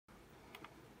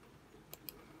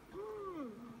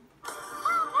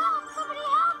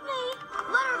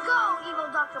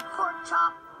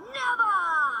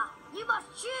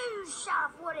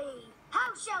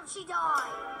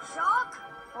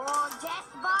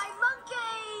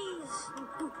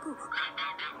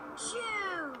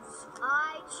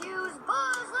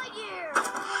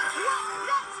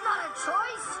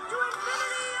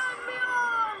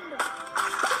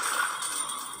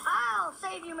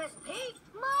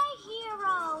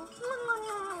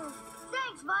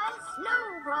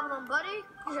No problem, buddy.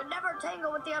 You should never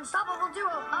tangle with the unstoppable duo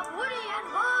of Woody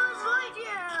and Buzz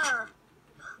Lightyear.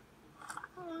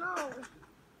 Oh, no.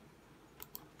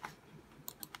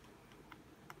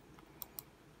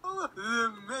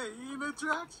 The main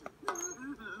attraction.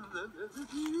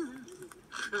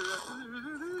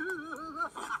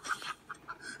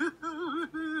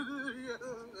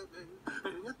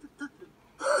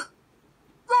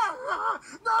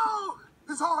 No!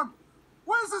 His arm!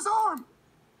 Where's his arm?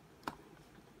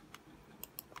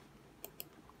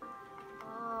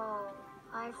 Oh,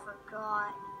 I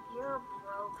forgot. You're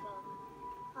broken.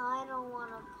 I don't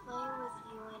want to play with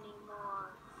you anymore.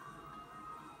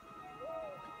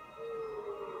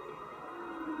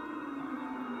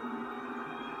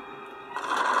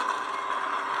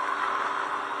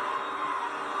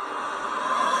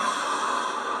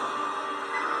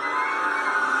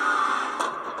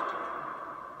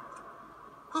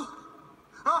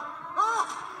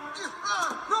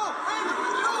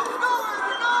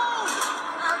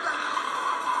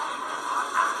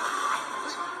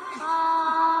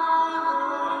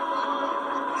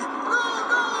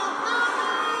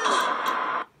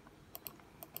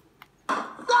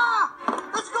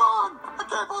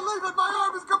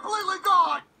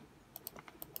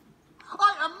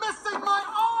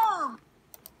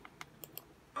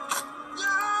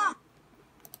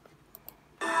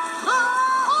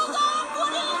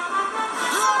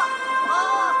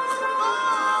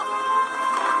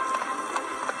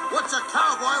 What's a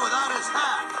cowboy without his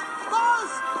hat?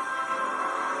 Buzz!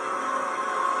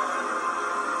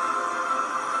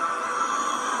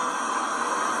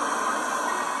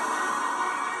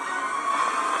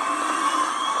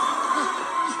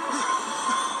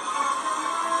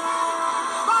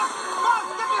 Buzz,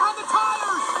 get behind the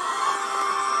tires!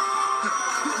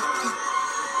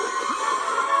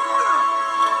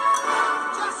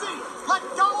 Jesse, let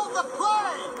go of the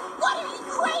plane! What, are you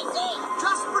crazy?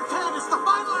 Just pretend it's the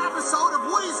final episode of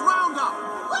Woody's Roundup.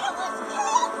 But it was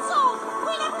canceled!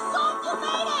 We never saw if you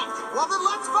made it! Well, then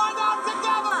let's find out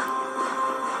together!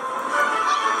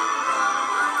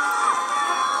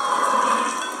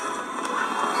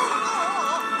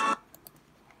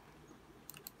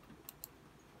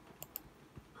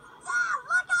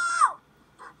 Look out!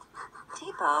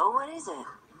 Tipo, what is it?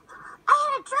 I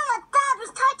had a dream that Dad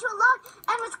was tied to a log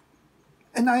and was...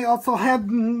 And I also have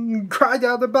cried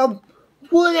out about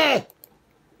Woody.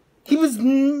 He was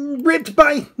ripped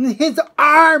by his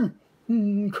arm,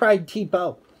 cried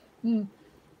Tipo. And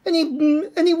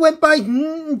he went by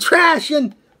trash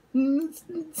and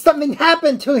something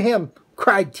happened to him,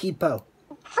 cried Tipo.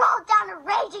 fall down a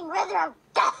raging river of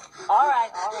death. All right,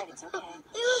 it's okay.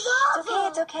 It was awful.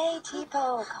 It's okay,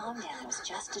 Tipo. Calm down. It was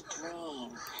just a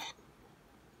dream.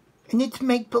 And it's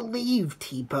make-believe,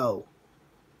 Tipo.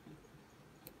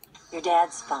 Your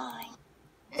dad's fine.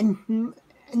 And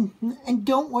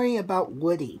don't worry about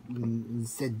Woody,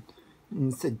 said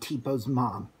Tipo's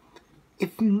mom.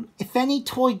 If any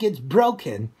toy gets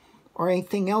broken or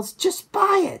anything else, just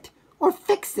buy it or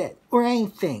fix it or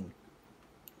anything.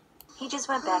 He just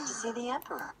went back to see the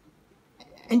Emperor.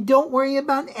 And don't worry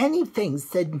about anything,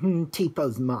 said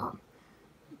Tipo's mom.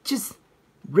 Just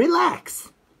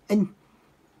relax and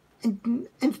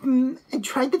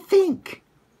try to think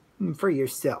for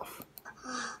yourself.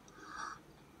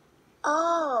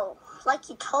 Oh, like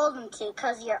you told him to,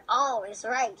 because you're always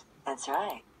right. That's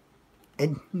right.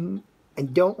 And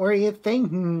don't worry a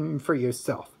thing for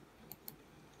yourself.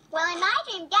 Well, in my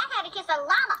dream, Dad had to kiss a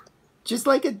llama. Just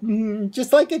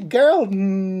like a girl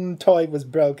toy was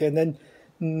broken, and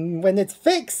when it's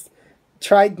fixed,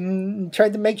 tried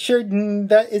to make sure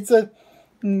that it's a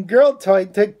girl toy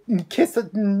to kiss a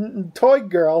toy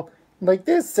girl like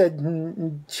this, said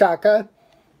Chaka.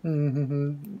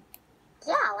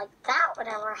 Yeah, like that would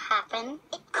ever happen.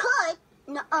 It could.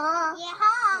 Nuh-uh. Yeah.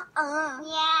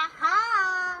 Yeah.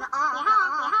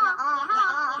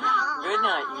 Good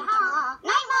night, you